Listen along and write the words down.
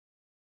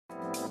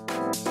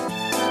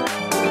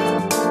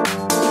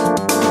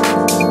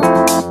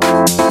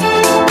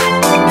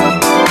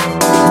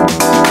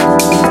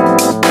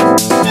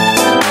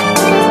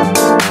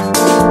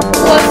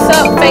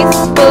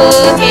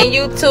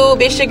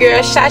bitch, your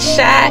girl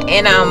Shasha,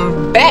 and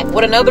I'm back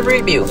with another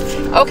review.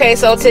 Okay,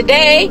 so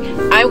today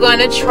I'm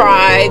gonna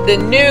try the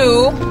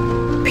new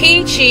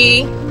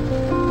Peachy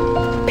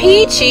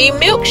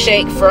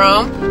Milkshake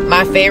from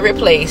my favorite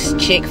place,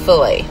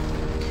 Chick-fil-A.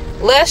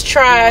 Let's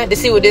try to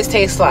see what this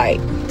tastes like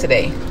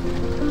today.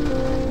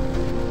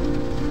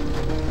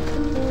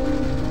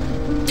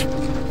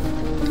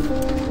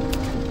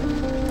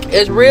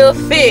 It's real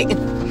thick,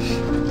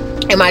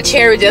 and my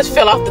cherry just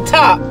fell off the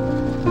top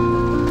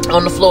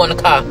on the floor in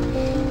the car.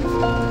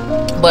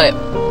 But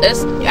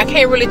I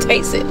can't really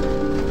taste it.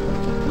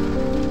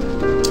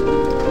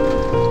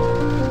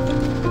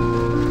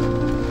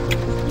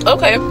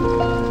 Okay.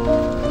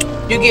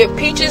 You get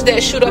peaches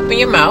that shoot up in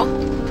your mouth.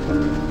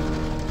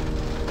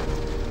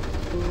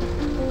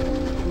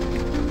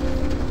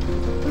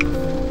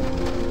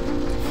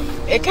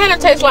 It kind of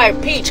tastes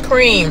like peach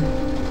cream.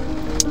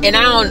 And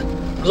I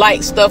don't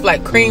like stuff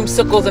like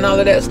creamsicles and all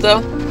of that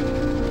stuff.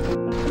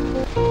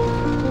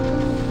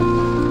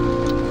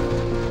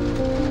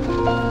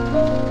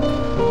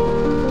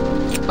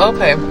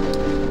 Okay.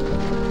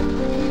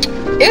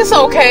 It's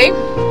okay.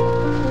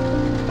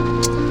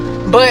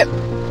 But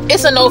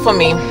it's a no for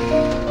me.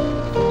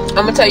 I'm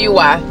gonna tell you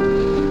why.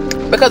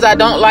 Because I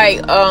don't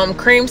like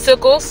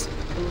creamsicles.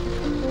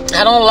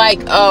 I don't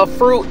like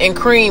fruit and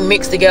cream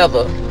mixed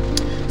together.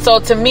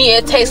 So to me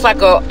it tastes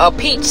like a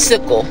peach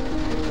sickle.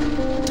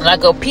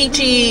 Like a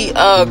peachy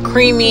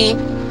creamy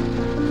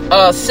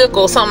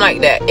sickle, something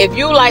like that. If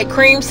you like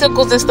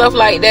creamsicles and stuff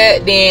like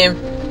that,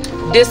 then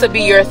this will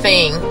be your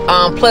thing.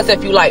 Plus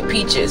if you like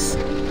peaches.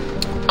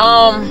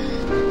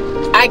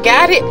 I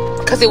got it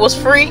because it was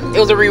free. It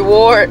was a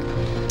reward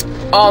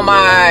on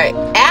my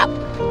app.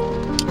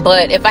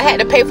 But if I had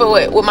to pay for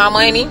it with my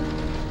money,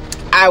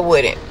 I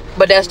wouldn't.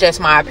 But that's just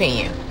my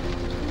opinion.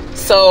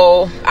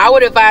 So I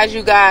would advise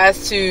you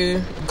guys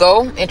to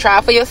go and try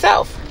it for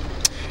yourself.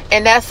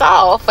 And that's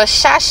all for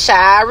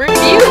Shasha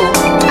Review.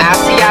 I'll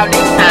see y'all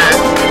next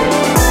time.